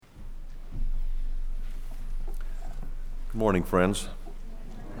Good morning, friends.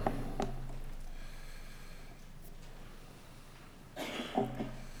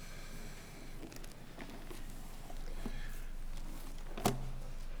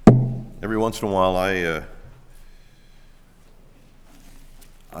 Every once in a while, I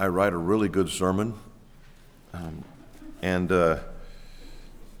write a really good sermon, and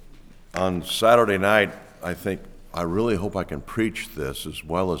on Saturday night, I think, I really hope I can preach this as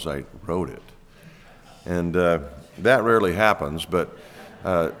well as I wrote it. And that rarely happens, but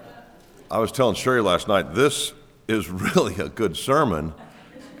I was telling Sherry last night, this is really a good sermon,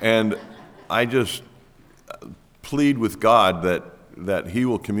 and I just plead with God that He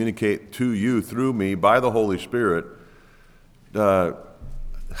will communicate to you through me by the Holy Spirit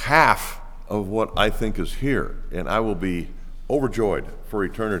half of what I think is here, and I will be overjoyed for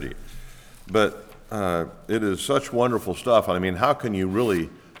eternity. But it is such wonderful stuff. I mean, how can you really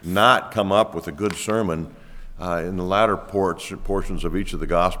not come up with a good sermon in the latter portions of each of the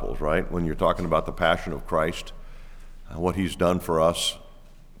Gospels, right? When you're talking about the passion of Christ, what He's done for us,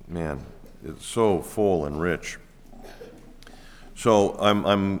 man, it's so full and rich. So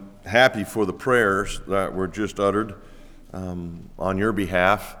I'm happy for the prayers that were just uttered on your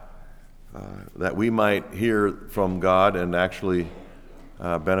behalf, that we might hear from God and actually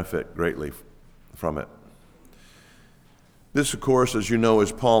benefit greatly from it. This, of course, as you know,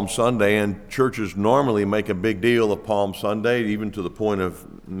 is Palm Sunday, and churches normally make a big deal of Palm Sunday, even to the point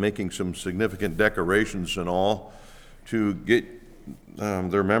of making some significant decorations and all, to get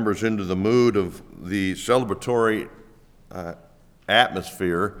their members into the mood of the celebratory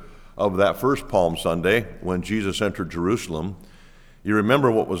atmosphere of that first Palm Sunday when Jesus entered Jerusalem. You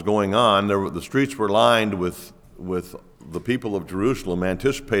remember what was going on. The streets were lined with the people of Jerusalem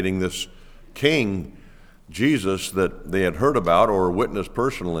anticipating this king, Jesus, that they had heard about or witnessed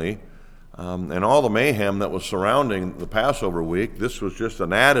personally, and all the mayhem that was surrounding the Passover week. This was just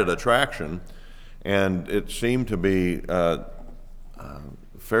an added attraction, and it seemed to be a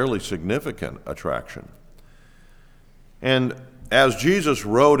fairly significant attraction. And as Jesus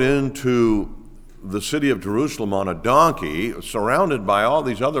rode into the city of Jerusalem on a donkey, surrounded by all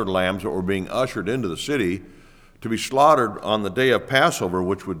these other lambs that were being ushered into the city to be slaughtered on the day of Passover,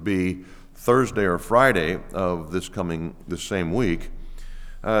 which would be Thursday or Friday of this same week,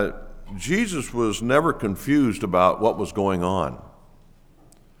 Jesus was never confused about what was going on.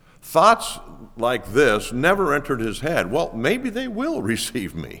 Thoughts like this never entered his head. Well, maybe they will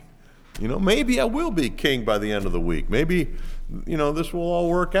receive me. Maybe I will be king by the end of the week. Maybe, this will all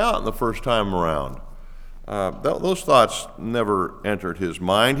work out in the first time around. Those thoughts never entered his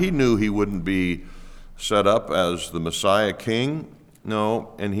mind. He knew he wouldn't be set up as the Messiah king.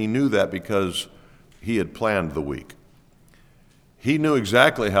 No, and he knew that because he had planned the week. He knew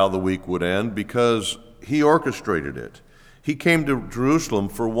exactly how the week would end because he orchestrated it. He came to Jerusalem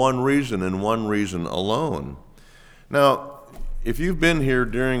for one reason and one reason alone. Now, if you've been here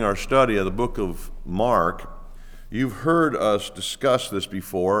during our study of the book of Mark, you've heard us discuss this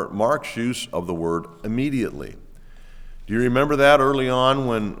before, Mark's use of the word immediately. Do you remember that early on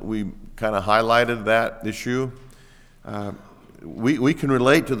when we kind of highlighted that issue? We can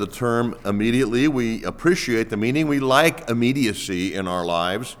relate to the term immediately. We appreciate the meaning. We like immediacy in our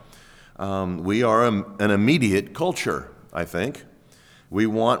lives. We are an immediate culture, I think. We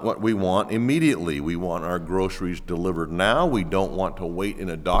want what we want immediately. We want our groceries delivered now. We don't want to wait in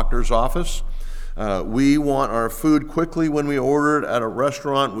a doctor's office. We want our food quickly when we order it at a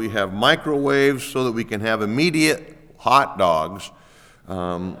restaurant. We have microwaves so that we can have immediate hot dogs.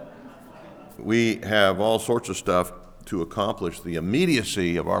 We have all sorts of stuff to accomplish the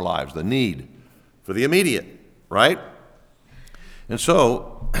immediacy of our lives, the need for the immediate, right? And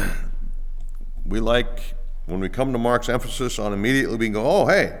so we like, when we come to Mark's emphasis on immediately, we can go, oh,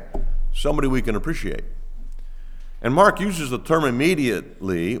 hey, somebody we can appreciate. And Mark uses the term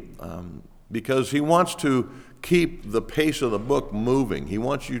immediately because he wants to keep the pace of the book moving. He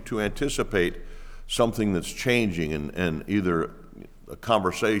wants you to anticipate something that's changing in either a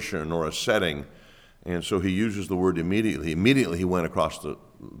conversation or a setting. And so he uses the word immediately. Immediately he went across the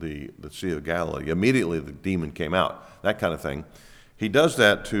Sea of Galilee. Immediately the demon came out, that kind of thing. He does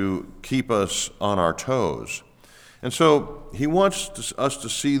that to keep us on our toes. And so he wants us to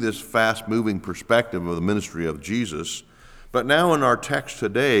see this fast-moving perspective of the ministry of Jesus. But now in our text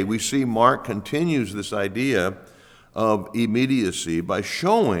today, we see Mark continues this idea of immediacy by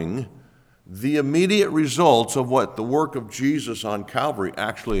showing the immediate results of what the work of Jesus on Calvary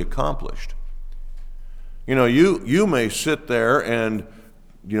actually accomplished. You may sit there and,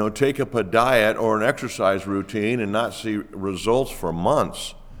 take up a diet or an exercise routine and not see results for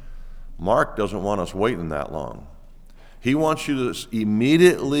months. Mark doesn't want us waiting that long. He wants you to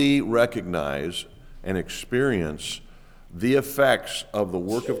immediately recognize and experience the effects of the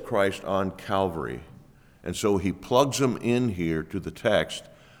work of Christ on Calvary. And so he plugs them in here to the text.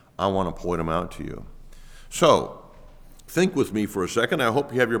 I want to point them out to you. So, think with me for a second. I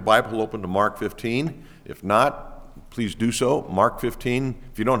hope you have your Bible open to Mark 15. If not, please do so. Mark 15.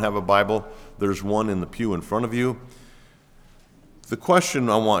 If you don't have a Bible, there's one in the pew in front of you. The question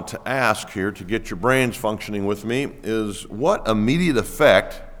I want to ask here to get your brains functioning with me is, what immediate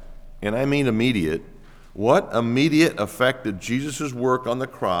effect, and I mean immediate, what immediate effect did Jesus' work on the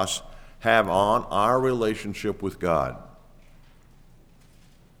cross have on our relationship with God?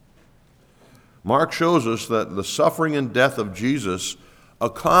 Mark shows us that the suffering and death of Jesus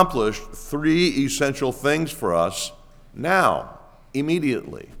accomplished three essential things for us now,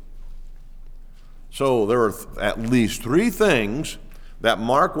 immediately. So there are at least three things that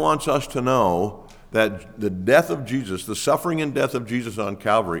Mark wants us to know that the death of Jesus, the suffering and death of Jesus on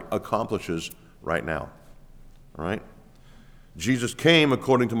Calvary, accomplishes right now. All right? Jesus came,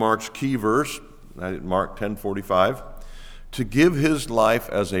 according to Mark's key verse, Mark 10:45, to give his life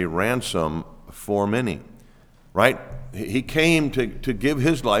as a ransom for many. Right? He came to give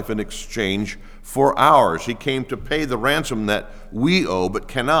his life in exchange for ours. He came to pay the ransom that we owe but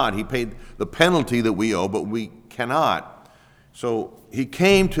cannot. He paid the penalty that we owe but we cannot. So he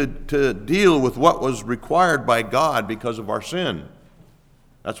came to deal with what was required by God because of our sin.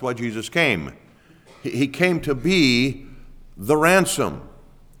 That's why Jesus came. He came to be the ransom.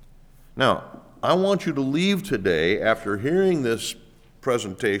 Now, I want you to leave today, after hearing this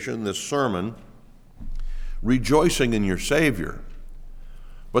presentation, this sermon, rejoicing in your Savior.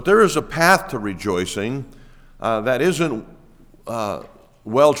 But there is a path to rejoicing that isn't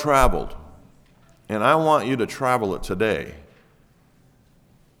well traveled, and I want you to travel it today.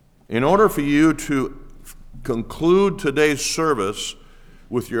 In order for you to conclude today's service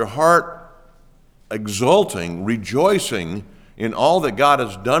with your heart exulting, rejoicing in all that God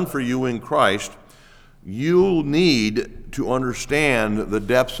has done for you in Christ, you'll need to understand the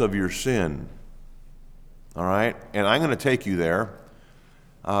depths of your sin. All right? And I'm going to take you there.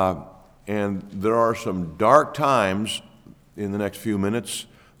 And there are some dark times in the next few minutes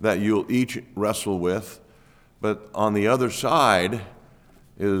that you'll each wrestle with. But on the other side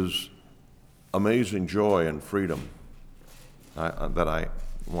is amazing joy and freedom that I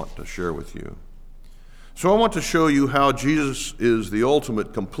want to share with you. So I want to show you how Jesus is the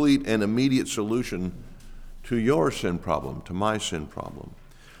ultimate, complete, and immediate solution to your sin problem, to my sin problem.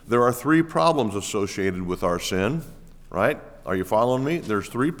 There are three problems associated with our sin, right? Are you following me? There's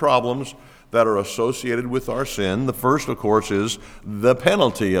three problems that are associated with our sin. The first, of course, is the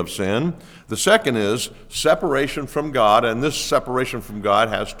penalty of sin. The second is separation from God, and this separation from God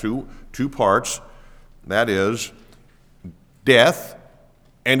has two parts. That is death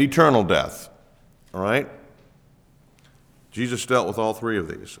and eternal death. All right? Jesus dealt with all three of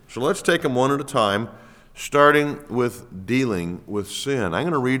these. So let's take them one at a time, starting with dealing with sin. I'm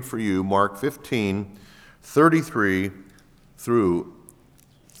going to read for you Mark 15:33 through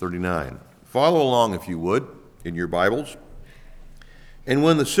 39. Follow along, if you would, in your Bibles. And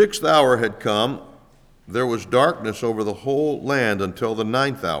when the 6th hour had come, there was darkness over the whole land until the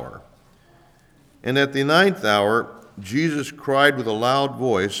 9th hour. And at the 9th hour, Jesus cried with a loud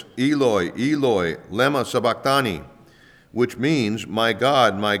voice, Eloi, Eloi, lema sabachthani, which means, my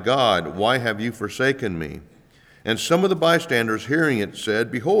God, why have you forsaken me? And some of the bystanders hearing it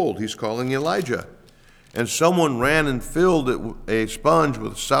said, behold, he's calling Elijah. And someone ran and filled a sponge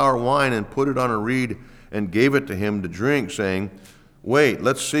with sour wine and put it on a reed and gave it to him to drink, saying, wait,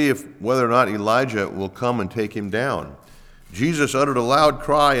 let's see whether or not Elijah will come and take him down. Jesus uttered a loud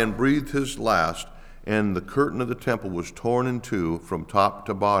cry and breathed his last, and the curtain of the temple was torn in two from top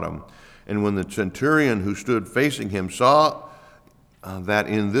to bottom. And when the centurion who stood facing him saw that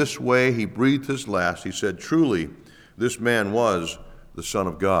in this way he breathed his last, he said, truly, this man was the Son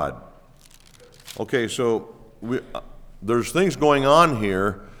of God. Okay, so there's things going on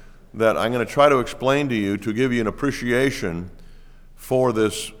here that I'm going to try to explain to you to give you an appreciation for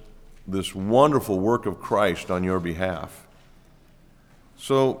this wonderful work of Christ on your behalf.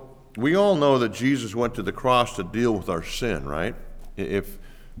 So we all know that Jesus went to the cross to deal with our sin, right? If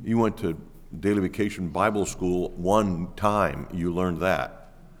you went to Daily Vacation Bible School one time, you learned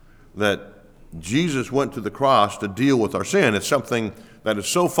that Jesus went to the cross to deal with our sin. It's something that is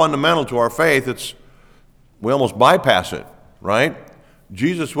so fundamental to our faith, we almost bypass it, right?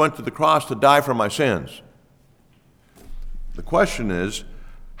 Jesus went to the cross to die for my sins. The question is,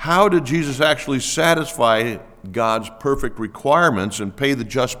 how did Jesus actually satisfy God's perfect requirements and pay the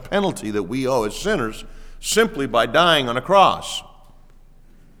just penalty that we owe as sinners simply by dying on a cross.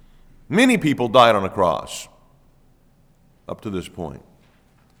 Many people died on a cross up to this point.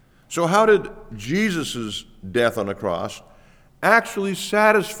 So how did Jesus' death on a cross actually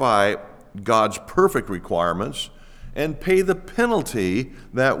satisfy God's perfect requirements and pay the penalty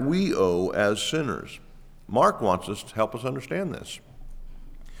that we owe as sinners? Mark wants us to help us understand this.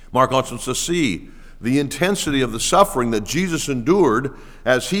 Mark wants us to see the intensity of the suffering that Jesus endured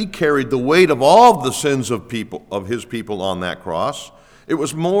as he carried the weight of all of the sins of his people on that cross. It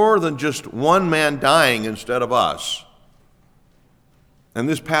was more than just one man dying instead of us. And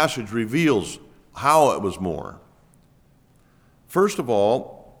this passage reveals how it was more. First of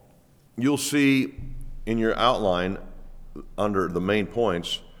all, you'll see in your outline under the main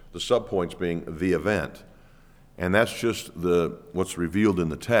points, the subpoints being the event. And that's just what's revealed in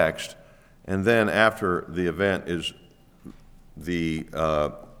the text. And then after the event is the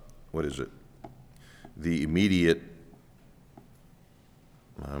immediate,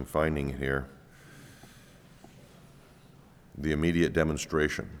 I'm finding it here, the immediate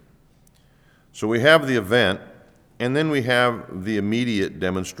demonstration. So we have the event, and then we have the immediate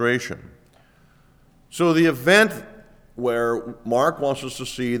demonstration. So the event where Mark wants us to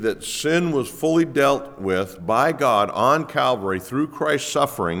see that sin was fully dealt with by God on Calvary through Christ's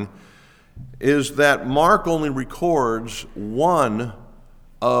suffering is that Mark only records one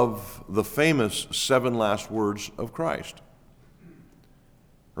of the famous 7 last words of Christ.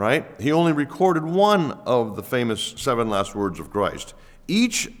 Right? He only recorded one of the famous 7 last words of Christ.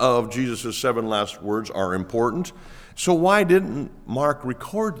 Each of Jesus' 7 last words are important. So why didn't Mark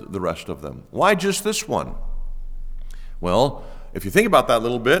record the rest of them? Why just this one? Well, if you think about that a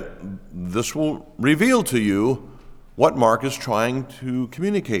little bit, this will reveal to you what Mark is trying to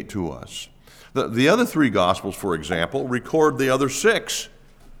communicate to us. The other 3 Gospels, for example, record the other 6.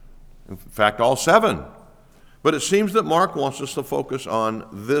 In fact, all 7. But it seems that Mark wants us to focus on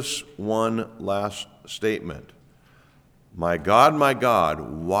this one last statement. My God,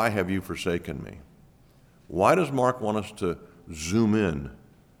 why have you forsaken me? Why does Mark want us to zoom in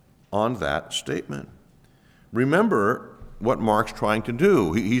on that statement? Remember what Mark's trying to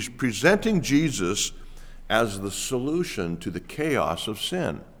do. He's presenting Jesus as the solution to the chaos of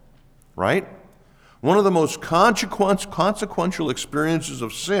sin, right? One of the most consequential experiences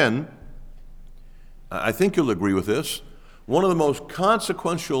of sin, I think you'll agree with this, one of the most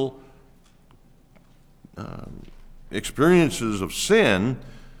consequential experiences of sin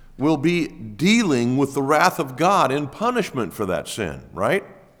will be dealing with the wrath of God in punishment for that sin, right?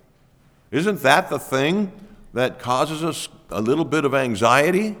 Isn't that the thing that causes us a little bit of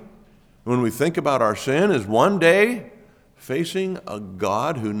anxiety when we think about our sin, is one day facing a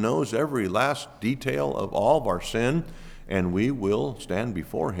God who knows every last detail of all of our sin, and we will stand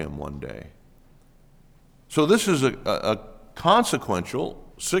before him one day. So this is a consequential,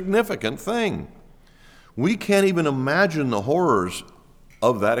 significant thing. We can't even imagine the horrors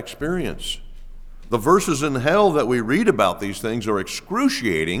of that experience. The verses in hell that we read about these things are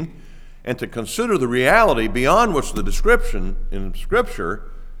excruciating, and to consider the reality beyond what's the description in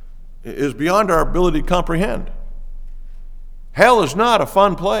Scripture is beyond our ability to comprehend. Hell is not a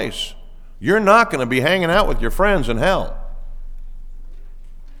fun place. You're not going to be hanging out with your friends in hell.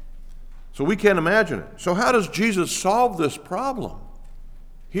 So we can't imagine it. So how does Jesus solve this problem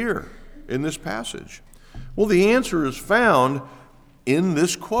here in this passage? Well, the answer is found in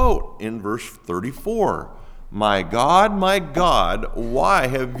this quote in verse 34. My God, why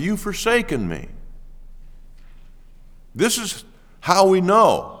have you forsaken me? This is how we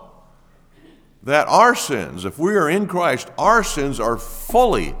know that our sins, if we are in Christ, our sins are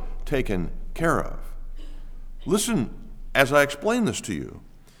fully taken care of. Listen as I explain this to you.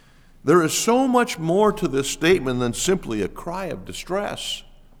 There is so much more to this statement than simply a cry of distress.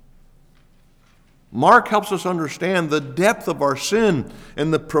 Mark helps us understand the depth of our sin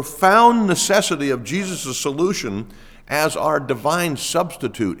and the profound necessity of Jesus' solution as our divine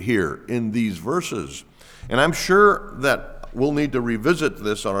substitute here in these verses. And I'm sure that we'll need to revisit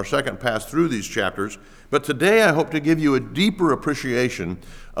this on our second pass through these chapters, but today I hope to give you a deeper appreciation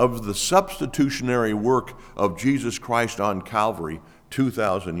of the substitutionary work of Jesus Christ on Calvary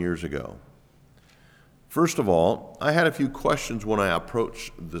 2,000 years ago. First of all, I had a few questions when I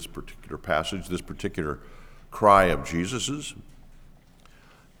approached this particular passage, this particular cry of Jesus's.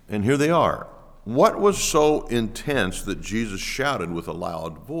 And here they are. What was so intense that Jesus shouted with a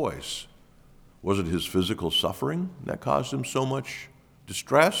loud voice? Was it his physical suffering that caused him so much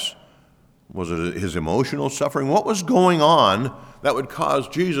distress? Was it his emotional suffering? What was going on that would cause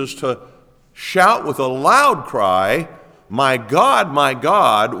Jesus to shout with a loud cry, my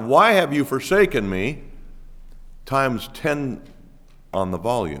God, why have you forsaken me?" times 10 on the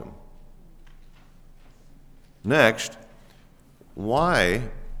volume. Next, why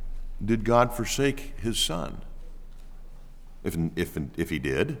did God forsake his Son? If he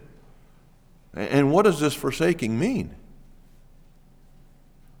did. And what does this forsaking mean?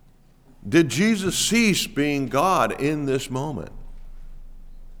 Did Jesus cease being God in this moment?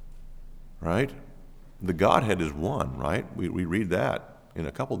 Right? The Godhead is one, right? We read that in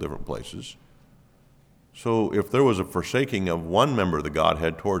a couple different places. So if there was a forsaking of one member of the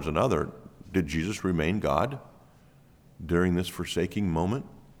Godhead towards another, did Jesus remain God during this forsaking moment?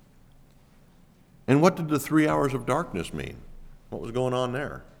 And what did the 3 hours of darkness mean? What was going on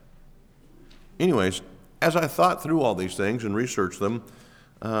there? Anyways, as I thought through all these things and researched them,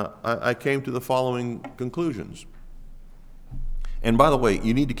 I came to the following conclusions. And by the way,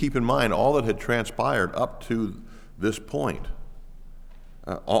 you need to keep in mind all that had transpired up to this point.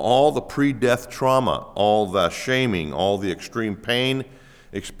 All the pre-death trauma, all the shaming, all the extreme pain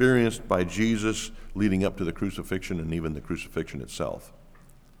experienced by Jesus leading up to the crucifixion and even the crucifixion itself.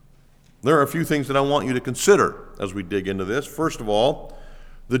 There are a few things that I want you to consider as we dig into this. First of all,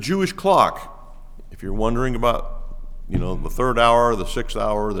 the Jewish clock. If you're wondering about, the third hour, the sixth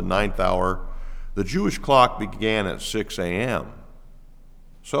hour, the ninth hour, the Jewish clock began at 6 a.m.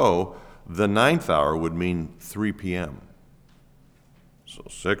 So the ninth hour would mean 3 p.m. So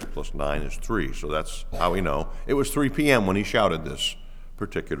 6 plus 9 is 3. So that's how we know. It was 3 p.m. when he shouted this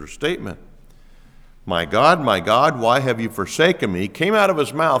particular statement. My God, why have you forsaken me?" came out of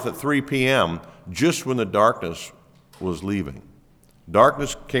his mouth at 3 p.m., just when the darkness was leaving.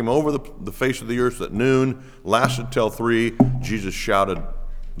 Darkness came over the face of the earth at noon, lasted till 3. Jesus shouted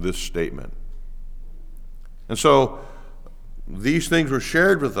this statement. And so these things were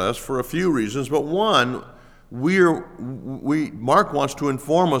shared with us for a few reasons, but one, Mark wants to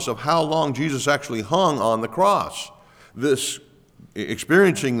inform us of how long Jesus actually hung on the cross.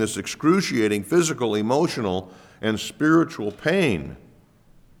 Experiencing this excruciating physical, emotional, and spiritual pain.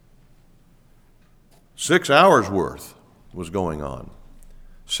 6 hours worth was going on.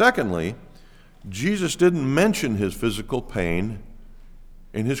 Secondly, Jesus didn't mention his physical pain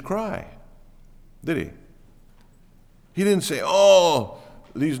in his cry, did he? He didn't say, "Oh,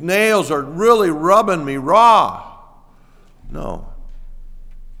 these nails are really rubbing me raw." No.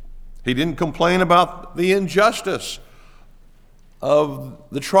 He didn't complain about the injustice of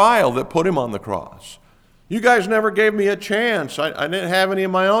the trial that put him on the cross. "You guys never gave me a chance. I didn't have any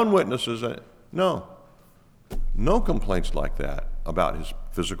of my own witnesses." No. No complaints like that about his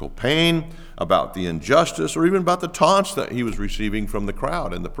physical pain, about the injustice, or even about the taunts that he was receiving from the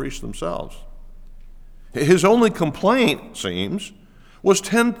crowd and the priests themselves. His only complaint, seems, was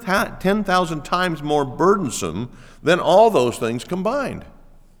 10,000 times more burdensome than all those things combined.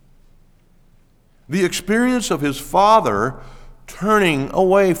 The experience of his Father turning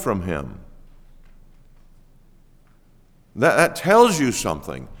away from him. That tells you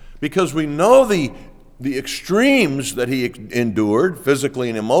something, because we know the extremes that he endured physically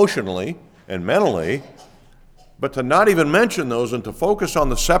and emotionally and mentally, but to not even mention those and to focus on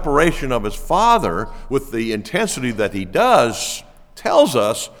the separation of his Father with the intensity that he does tells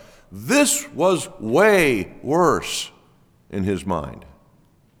us this was way worse in his mind.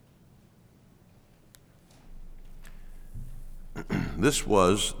 This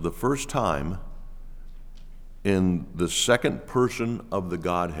was the first time in the second person of the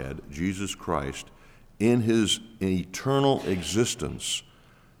Godhead, Jesus Christ, in his eternal existence,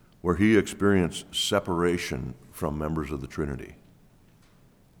 where he experienced separation from members of the Trinity.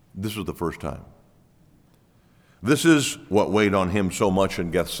 This was the first time. This is what weighed on him so much in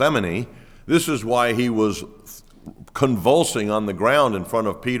Gethsemane. This is why he was convulsing on the ground in front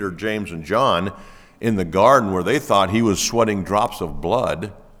of Peter, James, and John in the garden, where they thought he was sweating drops of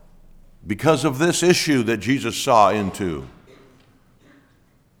blood, because of this issue that Jesus saw into.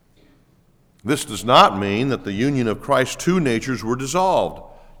 This does not mean that the union of Christ's two natures were dissolved.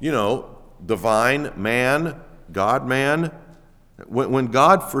 Divine man, God man. When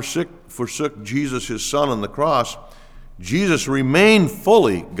God forsook Jesus, his Son, on the cross, Jesus remained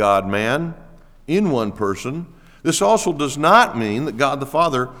fully God man in one person. This also does not mean that God the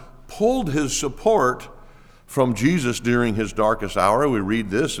Father pulled his support from Jesus during his darkest hour. We read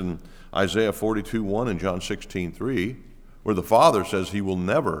this in Isaiah 42:1 and John 16:3, where the Father says he will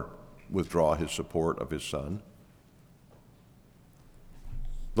never withdraw his support of his Son.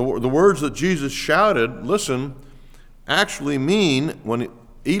 The words that Jesus shouted, listen, actually mean, when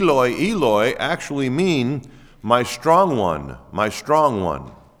Eloi, Eloi, actually mean, my strong one, my strong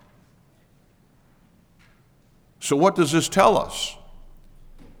one. So what does this tell us?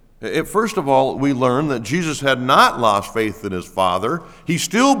 First of all, we learn that Jesus had not lost faith in his Father. He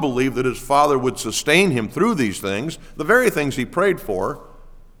still believed that his Father would sustain him through these things, the very things he prayed for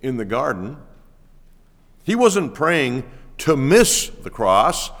in the garden. He wasn't praying to miss the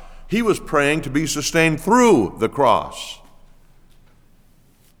cross. He was praying to be sustained through the cross.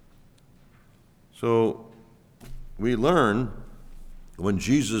 So we learn when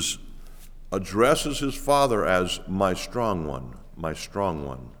Jesus addresses his Father as my strong one, my strong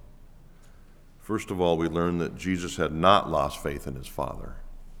one. First of all, we learn that Jesus had not lost faith in his Father.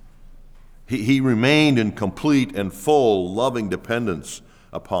 He remained in complete and full loving dependence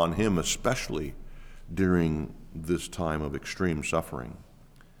upon him, especially during this time of extreme suffering.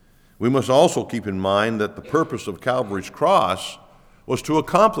 We must also keep in mind that the purpose of Calvary's cross was to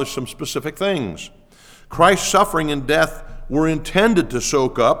accomplish some specific things. Christ's suffering and death were intended to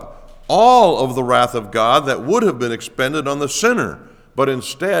soak up all of the wrath of God that would have been expended on the sinner, but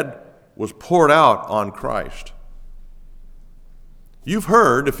instead was poured out on Christ. You've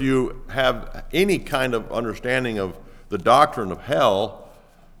heard, if you have any kind of understanding of the doctrine of hell,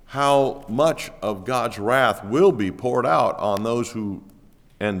 how much of God's wrath will be poured out on those who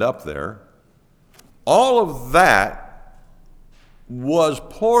end up there. All of that was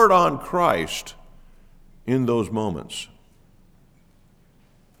poured on Christ in those moments.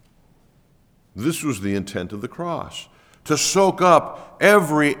 This was the intent of the cross, to soak up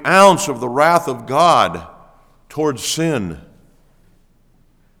every ounce of the wrath of God towards sin.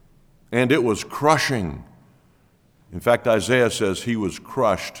 And it was crushing. In fact, Isaiah says he was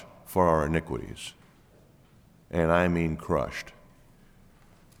crushed for our iniquities. And I mean crushed.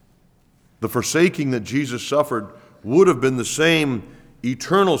 The forsaking that Jesus suffered would have been the same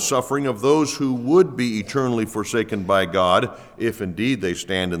eternal suffering of those who would be eternally forsaken by God, if indeed they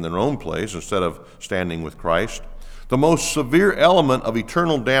stand in their own place instead of standing with Christ. The most severe element of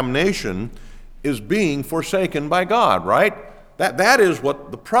eternal damnation is being forsaken by God, right? That is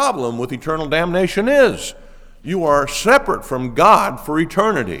what the problem with eternal damnation is. You are separate from God for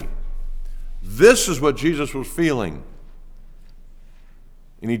eternity. This is what Jesus was feeling.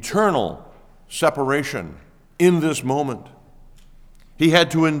 An eternal separation in this moment. He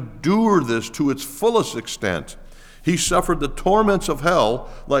had to endure this to its fullest extent. He suffered the torments of hell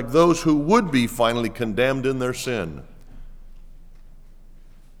like those who would be finally condemned in their sin.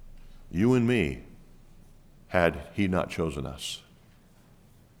 You and me, had he not chosen us.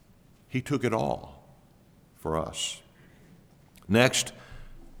 He took it all for us. Next,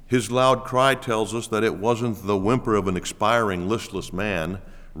 his loud cry tells us that it wasn't the whimper of an expiring, listless man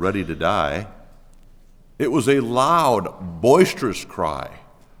ready to die. It was a loud, boisterous cry.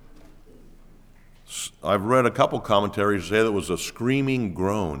 I've read a couple commentaries say that it was a screaming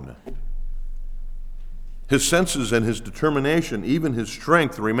groan. His senses and his determination, even his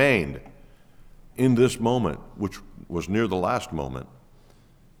strength, remained in this moment, which was near the last moment.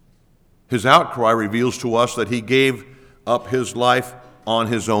 His outcry reveals to us that he gave up his life on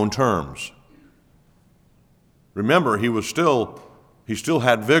his own terms. Remember, he still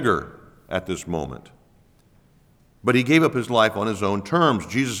had vigor at this moment. But he gave up his life on his own terms.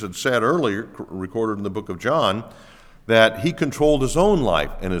 Jesus had said earlier, recorded in the book of John, that he controlled his own life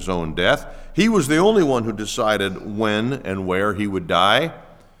and his own death. He was the only one who decided when and where he would die,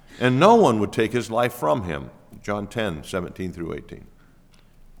 and no one would take his life from him. John 10, 17 through 18.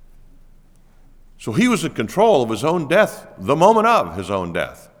 So he was in control of his own death, the moment of his own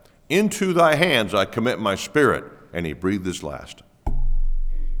death. Into thy hands I commit my spirit. And he breathed his last.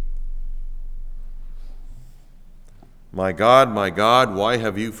 My God, why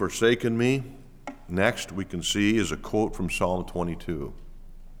have you forsaken me? Next, we can see is a quote from Psalm 22.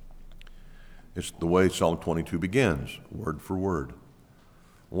 It's the way Psalm 22 begins, word for word.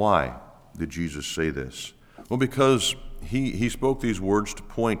 Why did Jesus say this? Well, because he spoke these words to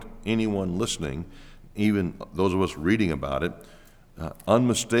point anyone listening, even those of us reading about it,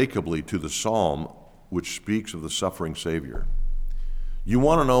 unmistakably to the psalm which speaks of the suffering Savior. You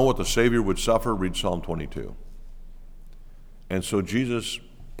want to know what the Savior would suffer? Read Psalm 22. And so Jesus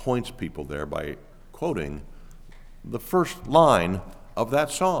points people there by quoting the first line of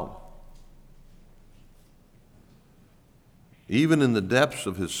that psalm. Even in the depths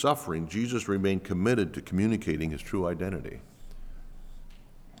of his suffering, Jesus remained committed to communicating his true identity.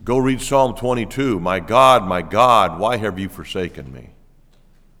 Go read Psalm 22. My God, why have you forsaken me?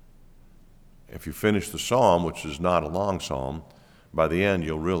 If you finish the psalm, which is not a long psalm, by the end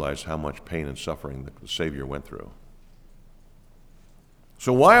you'll realize how much pain and suffering the Savior went through.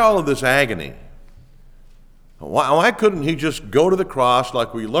 So why all of this agony? Why couldn't he just go to the cross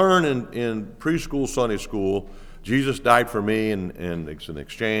like we learn in preschool Sunday school, Jesus died for me, and it's an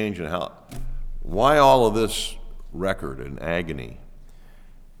exchange, and why all of this record and agony?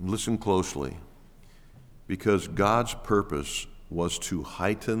 Listen closely. Because God's purpose was to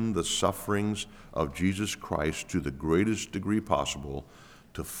heighten the sufferings of Jesus Christ to the greatest degree possible,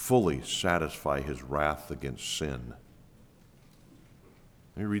 to fully satisfy his wrath against sin.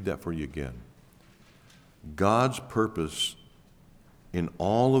 Let me read that for you again. God's purpose in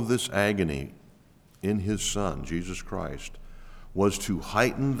all of this agony in his Son, Jesus Christ, was to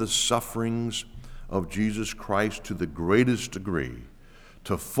heighten the sufferings of Jesus Christ to the greatest degree,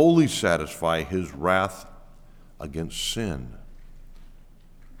 to fully satisfy his wrath against sin.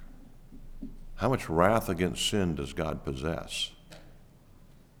 How much wrath against sin does God possess?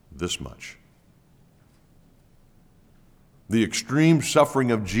 This much. The extreme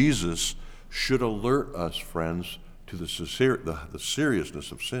suffering of Jesus should alert us, friends, to the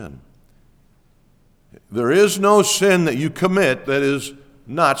seriousness of sin. There is no sin that you commit that is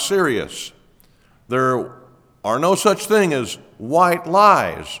not serious. There are no such thing as white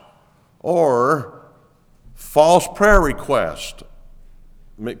lies or false prayer requests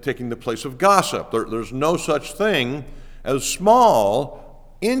taking the place of gossip. There's no such thing as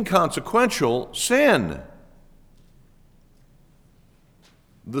small, inconsequential sin.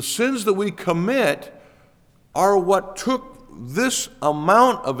 The sins that we commit are what took this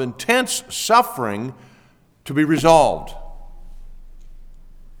amount of intense suffering to be resolved.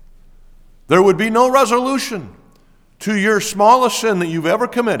 There would be no resolution to your smallest sin that you've ever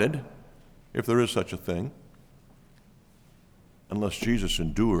committed, if there is such a thing, unless Jesus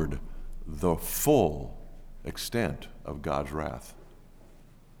endured the full extent of God's wrath.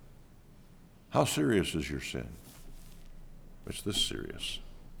 How serious is your sin? It's this serious.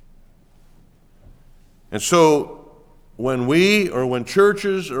 And so when we, or when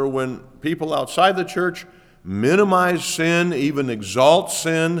churches, or when people outside the church minimize sin, even exalt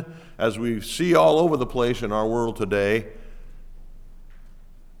sin, as we see all over the place in our world today,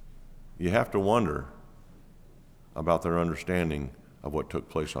 you have to wonder about their understanding of what took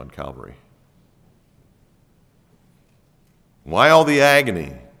place on Calvary. Why all the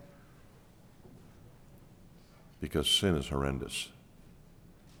agony? Because sin is horrendous.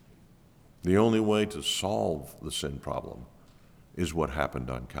 The only way to solve the sin problem is what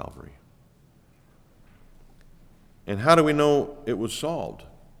happened on Calvary. And how do we know it was solved?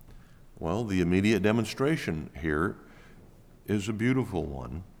 Well, the immediate demonstration here is a beautiful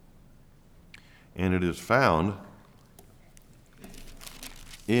one, and it is found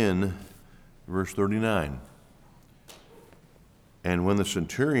in verse 39. And when the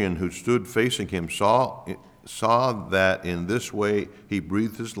centurion who stood facing him saw that in this way he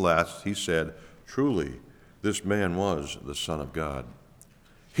breathed his last, he said, "Truly, this man was the Son of God."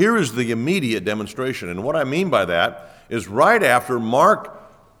 Here is the immediate demonstration. And what I mean by that is right after Mark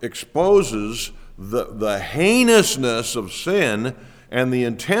exposes the heinousness of sin and the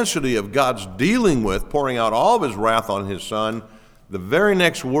intensity of God's dealing with, pouring out all of his wrath on his Son, the very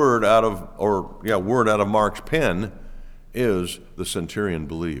next word out of Mark's pen is the centurion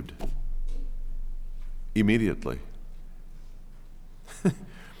believed. Immediately.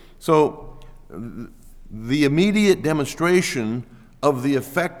 So, the immediate demonstration of the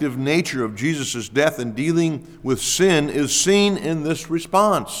effective nature of Jesus' death in dealing with sin is seen in this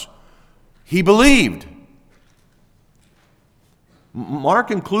response. He believed. Mark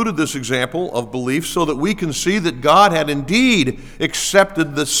included this example of belief so that we can see that God had indeed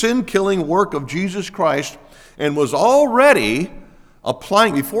accepted the sin-killing work of Jesus Christ and was already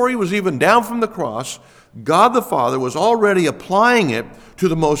applying, before he was even down from the cross, God the Father was already applying it to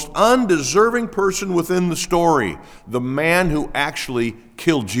the most undeserving person within the story, the man who actually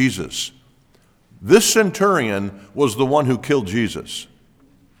killed Jesus. This centurion was the one who killed Jesus.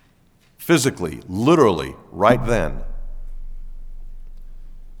 Physically, literally, right then.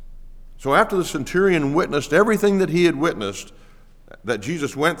 So after the centurion witnessed everything that he had witnessed, that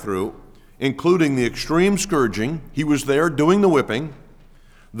Jesus went through, including the extreme scourging, he was there doing the whipping,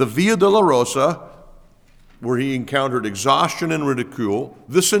 the Via Dolorosa, where he encountered exhaustion and ridicule.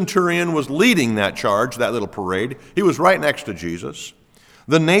 This centurion was leading that charge, that little parade. He was right next to Jesus.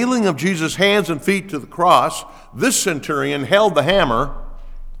 The nailing of Jesus' hands and feet to the cross, this centurion held the hammer.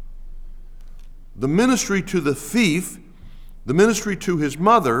 The ministry to the thief, the ministry to his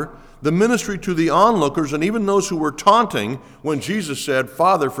mother, the ministry to the onlookers, and even those who were taunting when Jesus said,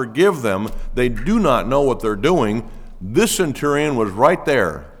 "Father, forgive them. They do not know what they're doing." This centurion was right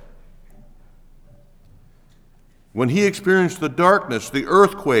there. When he experienced the darkness, the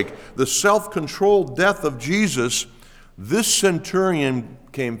earthquake, the self-controlled death of Jesus, this centurion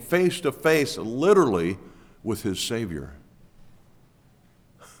came face to face, literally, with his Savior.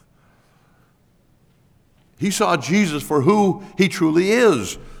 He saw Jesus for who he truly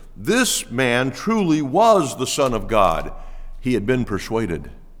is. This man truly was the Son of God. He had been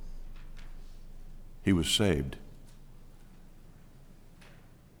persuaded. He was saved.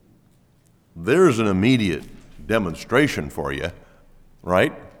 There's an immediate demonstration for you,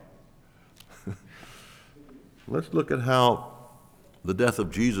 right? Let's look at how the death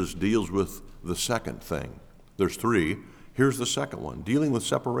of Jesus deals with the second thing. There's three. Here's the second one, dealing with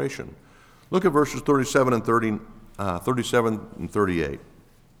separation. Look at verses 37 and 38.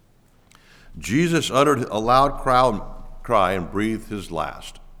 Jesus uttered a loud cry and breathed his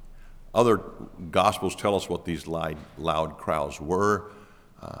last. Other Gospels tell us what these loud cries were.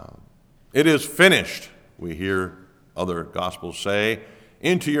 It is finished, we hear other Gospels say.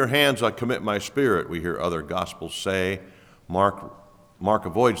 Into your hands I commit my spirit, we hear other Gospels say. Mark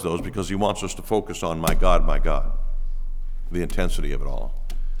avoids those because he wants us to focus on my God, the intensity of it all.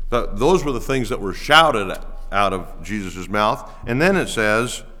 But those were the things that were shouted out of Jesus' mouth. And then it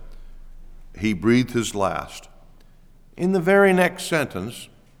says, he breathed his last. In the very next sentence,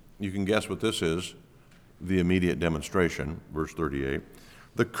 you can guess what this is, the immediate demonstration, verse 38.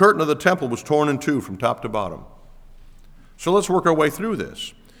 The curtain of the temple was torn in two from top to bottom. So let's work our way through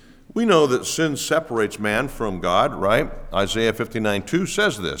this. We know that sin separates man from God, right? Isaiah 59:2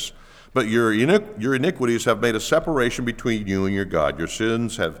 says this. But your iniquities have made a separation between you and your God. Your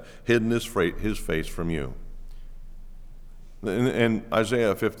sins have hidden his face from you. And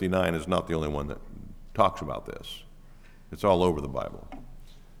Isaiah 59 is not the only one that talks about this. It's all over the Bible.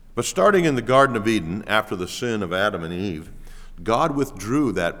 But starting in the Garden of Eden, after the sin of Adam and Eve, God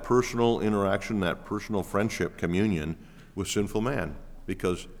withdrew that personal interaction, that personal friendship, communion with sinful man,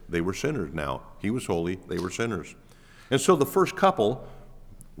 because they were sinners now. He was holy, they were sinners. And so the first couple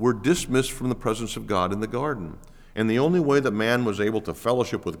were dismissed from the presence of God in the garden. And the only way that man was able to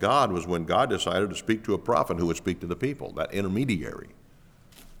fellowship with God was when God decided to speak to a prophet who would speak to the people, that intermediary.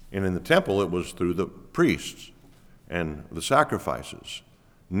 And in the temple, it was through the priests and the sacrifices,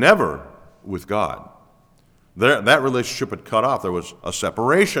 never with God. That relationship had cut off. There was a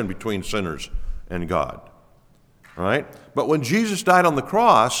separation between sinners and God. Right? But when Jesus died on the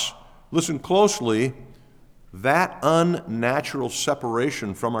cross, listen closely, that unnatural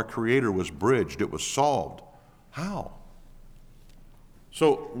separation from our Creator was bridged. It was solved. How?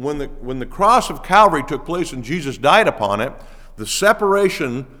 So when the cross of Calvary took place and Jesus died upon it, the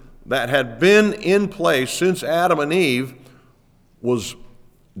separation that had been in place since Adam and Eve was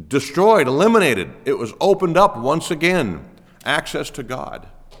destroyed, eliminated. It was opened up once again, access to God.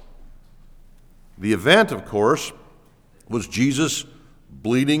 The event, of course, was Jesus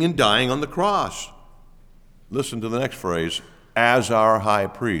bleeding and dying on the cross. Listen to the next phrase, as our high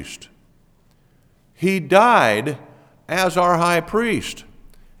priest. He died as our high priest.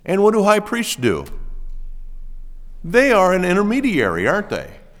 And what do high priests do? They are an intermediary, aren't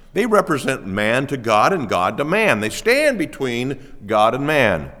they? They represent man to God and God to man. They stand between God and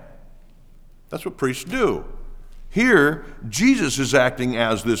man. That's what priests do. Here, Jesus is acting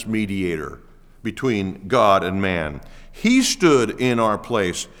as this mediator between God and man. He stood in our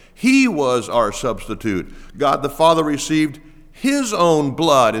place. He was our substitute. God the Father received his own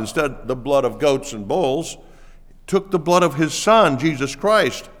blood instead of the blood of goats and bulls, took the blood of his Son, Jesus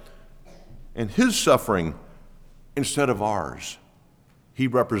Christ, and his suffering instead of ours. He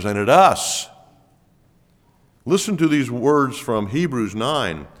represented us. Listen to these words from Hebrews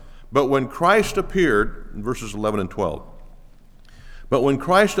 9. But when Christ appeared, in verses 11 and 12, but when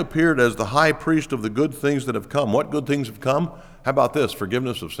Christ appeared as the high priest of the good things that have come, what good things have come? How about this?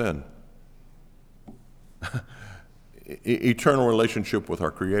 Forgiveness of sin. Eternal relationship with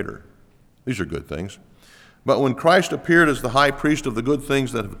our Creator. These are good things. But when Christ appeared as the high priest of the good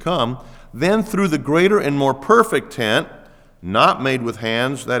things that have come, then through the greater and more perfect tent, not made with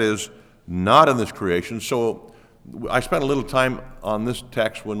hands, that is, not in this creation. So I spent a little time on this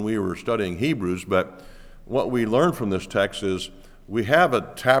text when we were studying Hebrews, but what we learned from this text is we have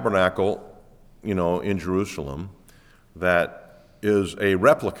a tabernacle, in Jerusalem that is a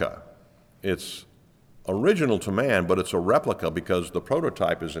replica. It's original to man, but it's a replica because the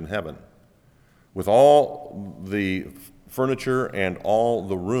prototype is in heaven, with all the furniture and all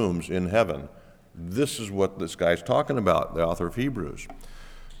the rooms in heaven. This is what this guy's talking about, the author of Hebrews.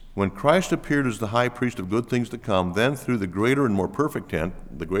 When Christ appeared as the high priest of good things to come, then through the greater and more perfect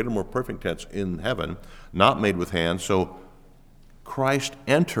tent, the greater and more perfect tents in heaven, not made with hands, so Christ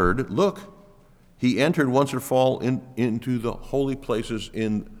entered, he entered once and for all into the holy places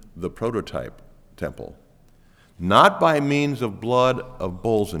in the prototype temple. Not by means of blood of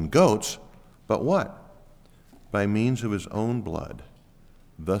bulls and goats, but what? by means of his own blood,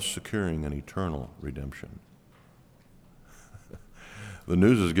 thus securing an eternal redemption. The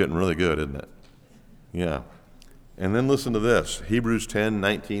news is getting really good, isn't it? Yeah. And then listen to this, Hebrews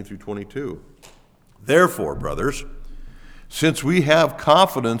 10:19 through 22. Therefore, brothers, since we have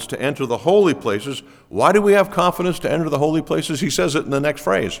confidence to enter the holy places, why do we have confidence to enter the holy places? He says it in the next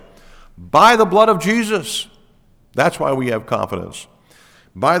phrase. By the blood of Jesus. That's why we have confidence.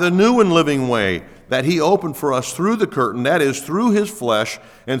 By the new and living way that he opened for us through the curtain, that is, through his flesh.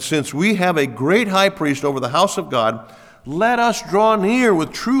 And since we have a great high priest over the house of God, let us draw near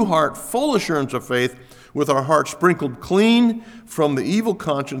with true heart, full assurance of faith, with our hearts sprinkled clean from the evil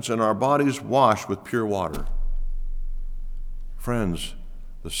conscience and our bodies washed with pure water. Friends,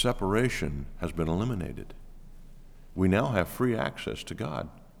 the separation has been eliminated. We now have free access to God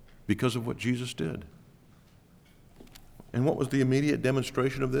because of what Jesus did. And what was the immediate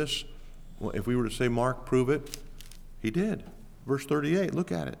demonstration of this? Well, if we were to say, Mark, prove it, he did. Verse 38,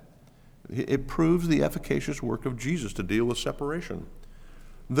 look at it. It proves the efficacious work of Jesus to deal with separation.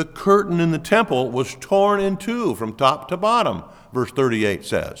 The curtain in the temple was torn in two from top to bottom, verse 38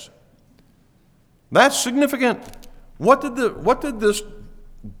 says. That's significant. What did this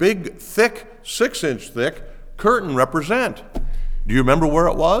big, thick, 6-inch thick curtain represent? Do you remember where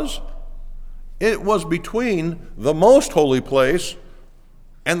it was? It was between the most holy place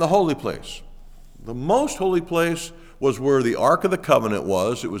and the holy place. The most holy place was where the Ark of the Covenant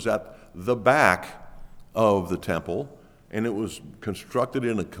was. It was at the back of the temple, and it was constructed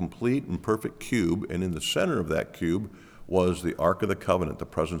in a complete and perfect cube, and in the center of that cube was the Ark of the Covenant, the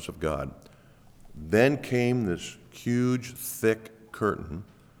presence of God. Then came this huge, thick curtain,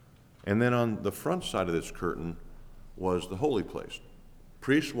 and then on the front side of this curtain was the holy place.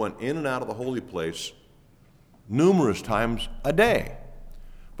 Priests went in and out of the holy place numerous times a day,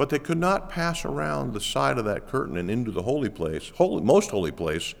 but they could not pass around the side of that curtain and into the holy place, most holy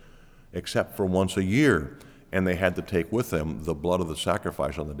place, except for once a year, and they had to take with them the blood of the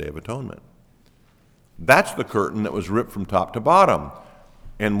sacrifice on the Day of Atonement. That's the curtain that was ripped from top to bottom.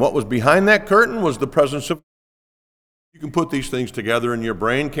 And what was behind that curtain was the presence of God. You can put these things together in your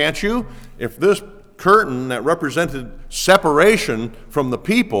brain, can't you? If this curtain that represented separation from the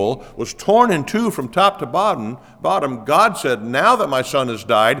people was torn in two from top to bottom, God said, now that my son has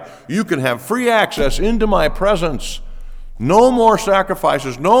died, you can have free access into my presence. No more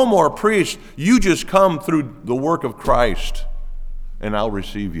sacrifices, no more priests. You just come through the work of Christ, and I'll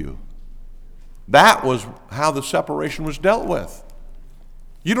receive you. That was how the separation was dealt with.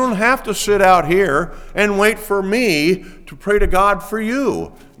 You don't have to sit out here and wait for me to pray to God for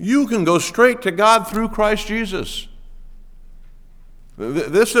you. You can go straight to God through Christ Jesus.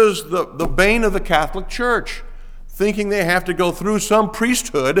 This is the bane of the Catholic Church, thinking they have to go through some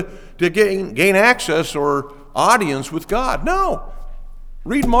priesthood to gain access or audience with God. No.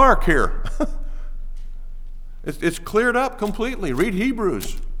 Read Mark here. It's cleared up completely. Read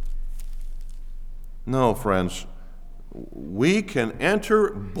Hebrews. No, friends. We can enter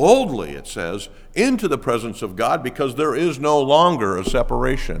boldly, it says, into the presence of God because there is no longer a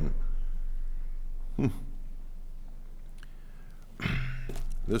separation.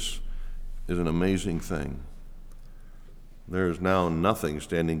 This is an amazing thing. There is now nothing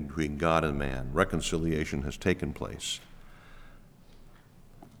standing between God and man. Reconciliation has taken place.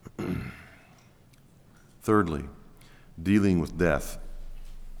 Thirdly, dealing with death.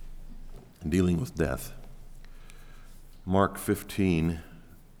 Dealing with death. Mark 15,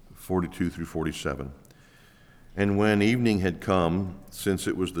 42 through 47. And when evening had come, since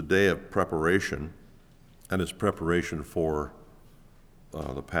it was the day of preparation, that is preparation for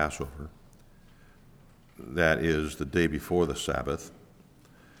the Passover, that is the day before the Sabbath,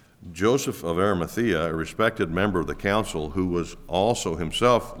 Joseph of Arimathea, a respected member of the council, who was also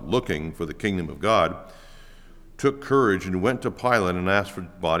himself looking for the kingdom of God, took courage and went to Pilate and asked for the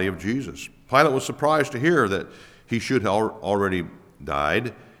body of Jesus. Pilate was surprised to hear that he should have already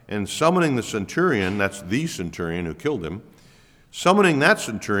died, and summoning the centurion, that's the centurion who killed him, summoning that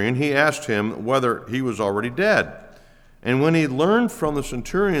centurion, he asked him whether he was already dead. And when he learned from the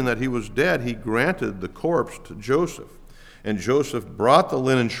centurion that he was dead, he granted the corpse to Joseph. And Joseph brought the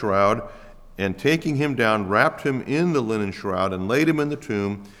linen shroud, and taking him down, wrapped him in the linen shroud, and laid him in the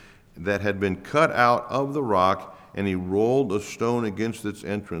tomb that had been cut out of the rock, and he rolled a stone against its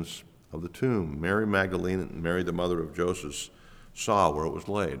entrance of the tomb. Mary Magdalene and Mary, the mother of Joseph, saw where it was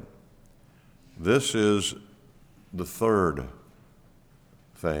laid. This is the third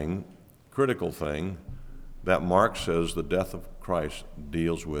thing, critical thing, that Mark says the death of Christ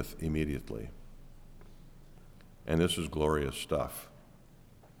deals with immediately. And this is glorious stuff.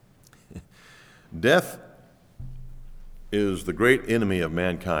 Death is the great enemy of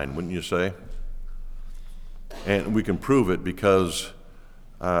mankind, wouldn't you say? And we can prove it because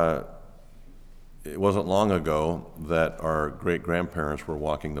it wasn't long ago that our great-grandparents were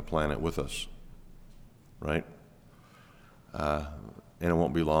walking the planet with us, right? And it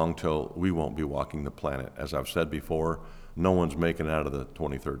won't be long till we won't be walking the planet. As I've said before, no one's making it out of the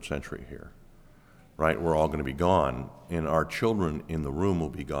 23rd century here, right? We're all going to be gone, and our children in the room will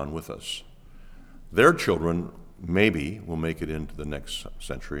be gone with us. Their children maybe will make it into the next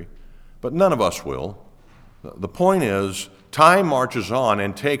century, but none of us will. The point is, time marches on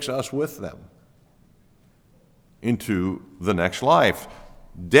and takes us with them into the next life.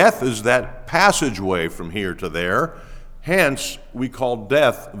 Death is that passageway from here to there. Hence, we call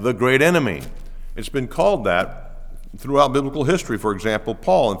death the great enemy. It's been called that throughout biblical history. For example,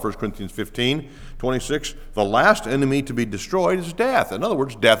 Paul in 1 Corinthians 15:26, the last enemy to be destroyed is death. In other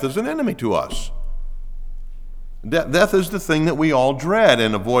words, death is an enemy to us. Death is the thing that we all dread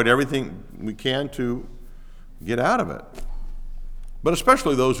and avoid everything we can to get out of it. But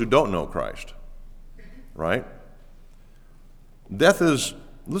especially those who don't know Christ, right? Death is,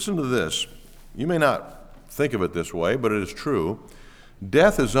 listen to this, you may not think of it this way, but it is true.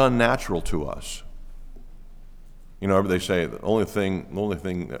 Death is unnatural to us. You know, they say the only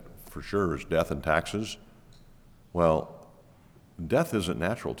thing that for sure is death and taxes. Well, death isn't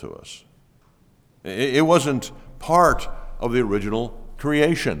natural to us. It wasn't part of the original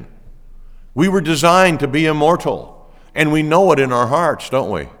creation. We were designed to be immortal, and we know it in our hearts,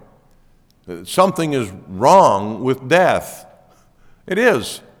 don't we? Something is wrong with death. It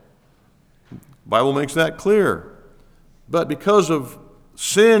is. The Bible makes that clear. But because of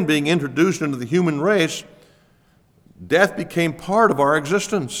sin being introduced into the human race, death became part of our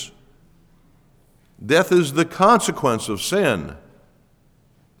existence. Death is the consequence of sin.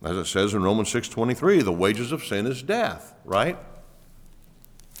 As it says in Romans 6:23, the wages of sin is death, right?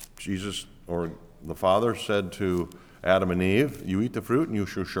 Jesus, or the Father, said to Adam and Eve, you eat the fruit and you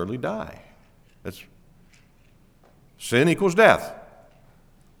shall surely die. Sin equals death,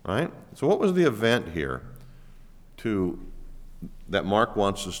 right? So what was the event here that Mark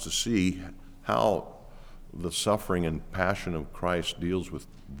wants us to see how the suffering and passion of Christ deals with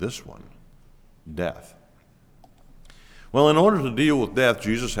this one, death? Well, in order to deal with death,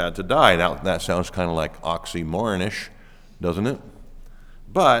 Jesus had to die. Now, that sounds kind of like oxymoronish, doesn't it?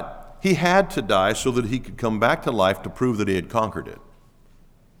 But he had to die so that he could come back to life to prove that he had conquered it.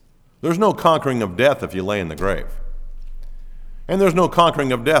 There's no conquering of death if you lay in the grave. And there's no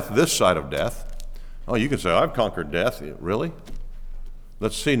conquering of death this side of death. Oh, you can say, I've conquered death. Really?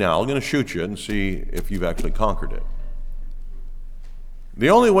 Let's see now. I'm going to shoot you and see if you've actually conquered it. The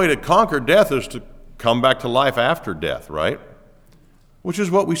only way to conquer death is to come back to life after death, right? Which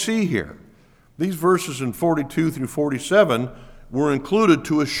is what we see here. These verses in 42 through 47 were included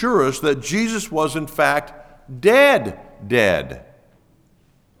to assure us that Jesus was in fact dead.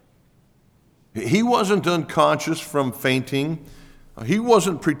 He wasn't unconscious from fainting. He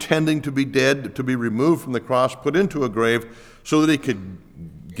wasn't pretending to be dead, to be removed from the cross, put into a grave so that he could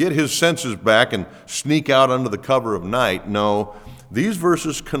get his senses back and sneak out under the cover of night. No, these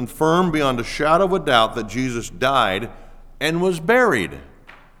verses confirm beyond a shadow of a doubt that Jesus died and was buried.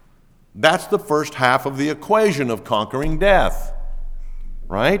 That's the first half of the equation of conquering death,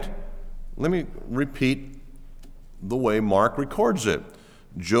 right? Let me repeat the way Mark records it.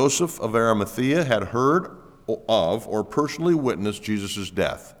 Joseph of Arimathea had heard of or personally witnessed Jesus'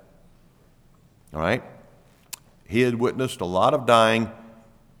 death. All right? He had witnessed a lot of dying.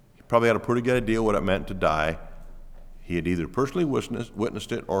 He probably had a pretty good idea what it meant to die. He had either personally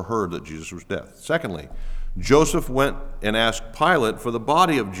witnessed it or heard that Jesus was dead. Secondly, Joseph went and asked Pilate for the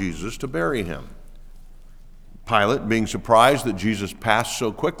body of Jesus to bury him. Pilate, being surprised that Jesus passed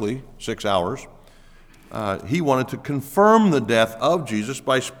so quickly, 6 hours, he wanted to confirm the death of Jesus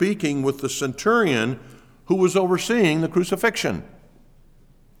by speaking with the centurion who was overseeing the crucifixion.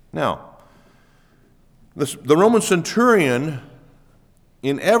 Now, the Roman centurion,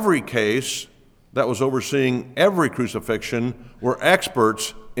 in every case that was overseeing every crucifixion, were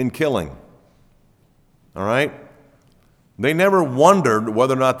experts in killing. All right? They never wondered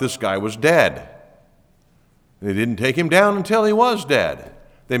whether or not this guy was dead. They didn't take him down until he was dead.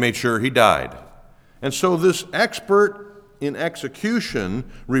 They made sure he died. And so this expert in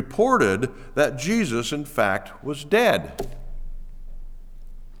execution reported that Jesus, in fact, was dead.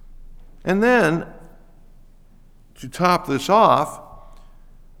 And then, to top this off,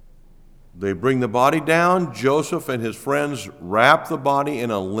 they bring the body down. Joseph and his friends wrap the body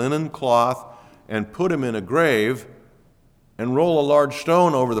in a linen cloth and put him in a grave and roll a large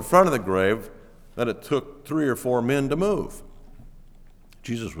stone over the front of the grave that it took 3 or 4 men to move.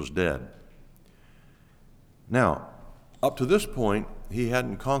 Jesus was dead. Now, up to this point, he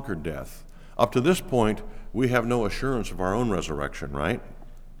hadn't conquered death. Up to this point, we have no assurance of our own resurrection, right?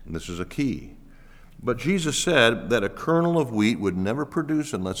 And this is a key. But Jesus said that a kernel of wheat would never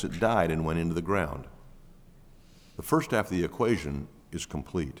produce unless it died and went into the ground. The first half of the equation is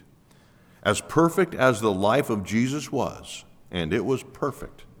complete. As perfect as the life of Jesus was, and it was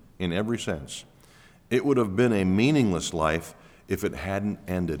perfect in every sense, it would have been a meaningless life if it hadn't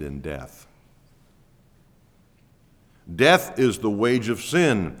ended in death. Death is the wage of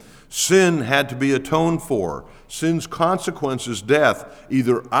sin. Sin had to be atoned for. Sin's consequence is death,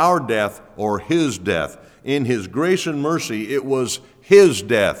 either our death or his death. In his grace and mercy, it was his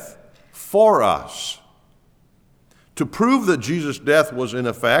death for us. To prove that Jesus' death was in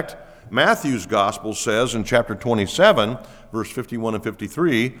effect, Matthew's gospel says in chapter 27, verse 51 and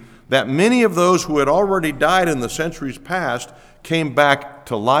 53, that many of those who had already died in the centuries past came back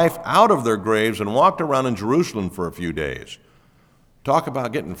to life out of their graves and walked around in Jerusalem for a few days. Talk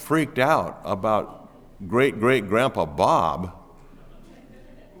about getting freaked out about great-great-grandpa Bob.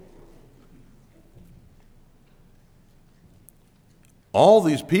 All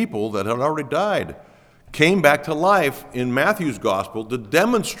these people that had already died came back to life in Matthew's gospel to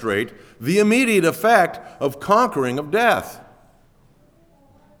demonstrate the immediate effect of conquering of death.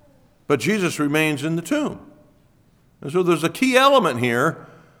 But Jesus remains in the tomb. And so there's a key element here,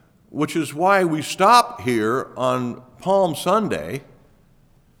 which is why we stop here on Palm Sunday,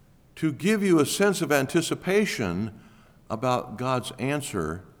 to give you a sense of anticipation about God's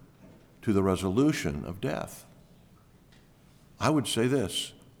answer to the resolution of death. I would say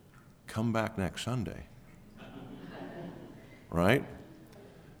this: come back next Sunday. Right?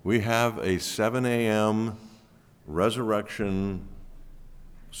 We have a 7 a.m. resurrection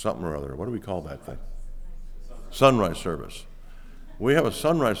something or other. What do we call that thing? Sunrise service. We have a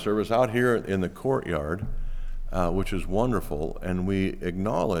sunrise service out here in the courtyard, which is wonderful, and we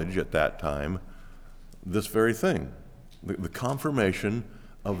acknowledge at that time this very thing, the confirmation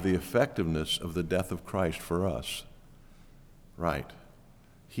of the effectiveness of the death of Christ for us. Right.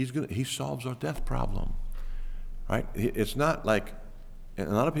 He solves our death problem. Right? It's not like, and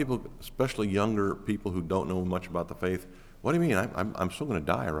a lot of people, especially younger people who don't know much about the faith, what do you mean? I'm still going to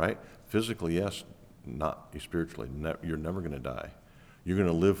die, right? Physically, yes, not spiritually. You're never going to die. You're going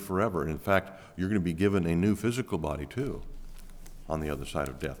to live forever. In fact, you're going to be given a new physical body too on the other side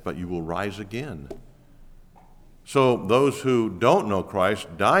of death, but you will rise again. So those who don't know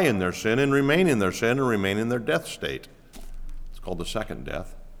Christ die in their sin and remain in their sin and remain in their death state. It's called the second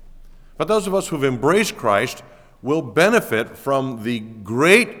death. But those of us who've embraced Christ will benefit from the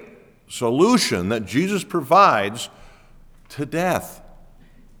great solution that Jesus provides to death,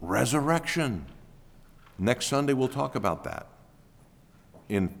 resurrection. Next Sunday we'll talk about that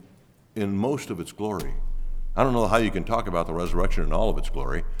in most of its glory. I don't know how you can talk about the resurrection in all of its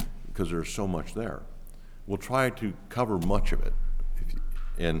glory because there's so much there. We'll try to cover much of it,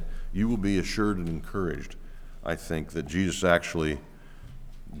 and you will be assured and encouraged, I think, that Jesus actually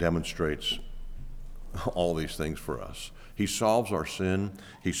demonstrates all these things for us. He solves our sin,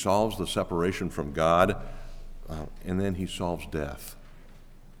 he solves the separation from God, and then he solves death.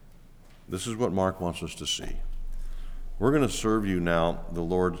 This is what Mark wants us to see. We're going to serve you now the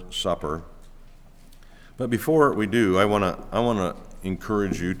Lord's Supper. But before we do, I want to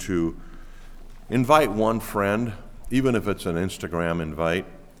encourage you to invite one friend, even if it's an Instagram invite.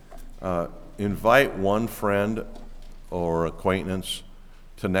 Invite one friend or acquaintance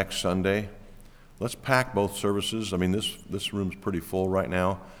to next Sunday. Let's pack both services. I mean, this room's pretty full right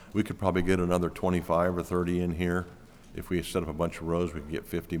now. We could probably get another 25 or 30 in here. If we set up a bunch of rows, we could get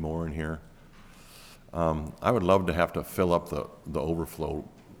 50 more in here. I would love to have to fill up the overflow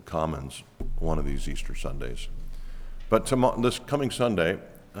commons one of these Easter Sundays. But this coming Sunday,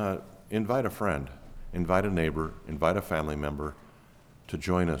 invite a friend, invite a neighbor, invite a family member to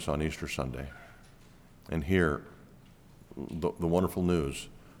join us on Easter Sunday and hear the wonderful news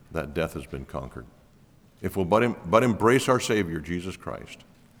that death has been conquered. If we'll but embrace our Savior, Jesus Christ.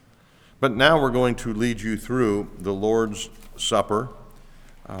 But now we're going to lead you through the Lord's Supper.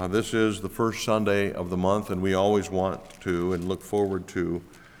 This is the first Sunday of the month, and we always want to and look forward to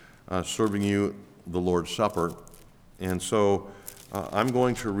serving you the Lord's Supper. And so I'm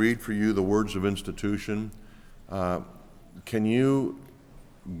going to read for you the words of institution. Can you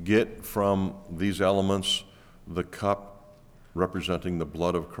get from these elements the cup representing the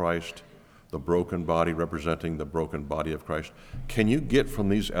blood of Christ, the broken body representing the broken body of Christ? Can you get from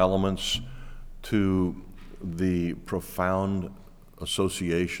these elements to the profound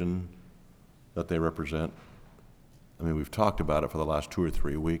association that they represent. I mean, we've talked about it for the last 2 or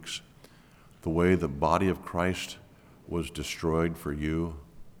 3 weeks. The way the body of Christ was destroyed for you,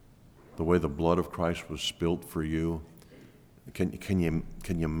 the way the blood of Christ was spilt for you. Can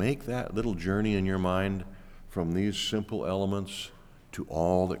you make that little journey in your mind from these simple elements to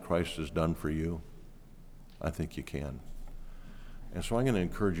all that Christ has done for you? I think you can. And so I'm going to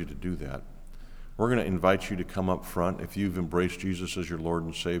encourage you to do that. We're going to invite you to come up front. If you've embraced Jesus as your Lord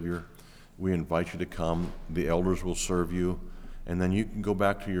and Savior, we invite you to come. The elders will serve you, and then you can go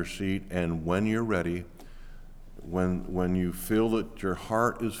back to your seat, and when you're ready, when you feel that your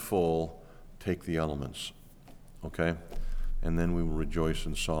heart is full, take the elements, okay? And then we will rejoice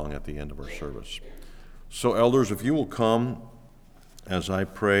in song at the end of our service. So elders, if you will come as I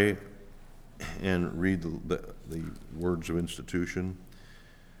pray and read the words of institution.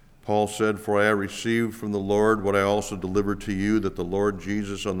 Paul said, "For I received from the Lord what I also delivered to you, that the Lord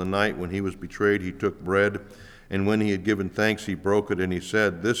Jesus, on the night when he was betrayed, he took bread, and when he had given thanks, he broke it, and he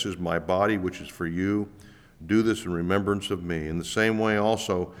said, 'This is my body, which is for you. Do this in remembrance of me.' In the same way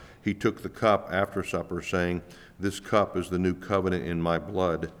also he took the cup after supper, saying, 'This cup is the new covenant in my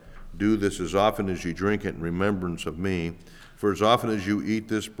blood. Do this as often as you drink it in remembrance of me. For as often as you eat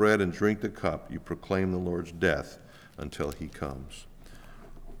this bread and drink the cup, you proclaim the Lord's death until he comes.'"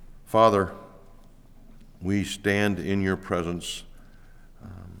 Father, we stand in your presence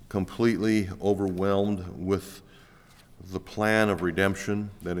completely overwhelmed with the plan of redemption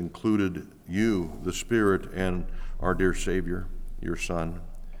that included you, the Spirit, and our dear Savior, your Son.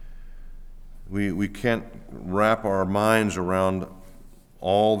 We can't wrap our minds around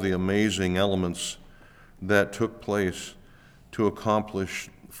all the amazing elements that took place to accomplish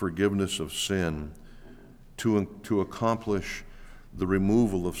forgiveness of sin, to accomplish the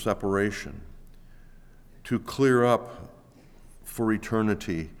removal of separation, to clear up for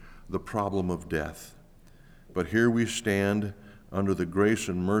eternity the problem of death. But here we stand under the grace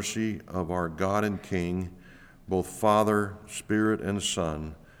and mercy of our God and King, both Father, Spirit, and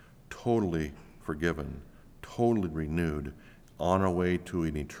Son, totally forgiven, totally renewed, on our way to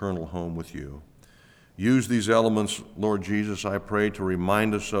an eternal home with you. Use these elements, Lord Jesus, I pray, to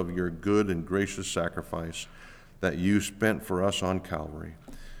remind us of your good and gracious sacrifice that you spent for us on Calvary.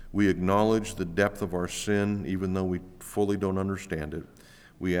 We acknowledge the depth of our sin, even though we fully don't understand it.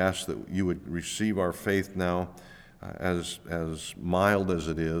 We ask that you would receive our faith now, as mild as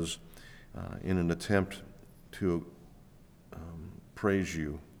it is, in an attempt to praise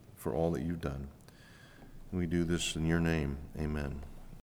you for all that you've done. We do this in your name. Amen.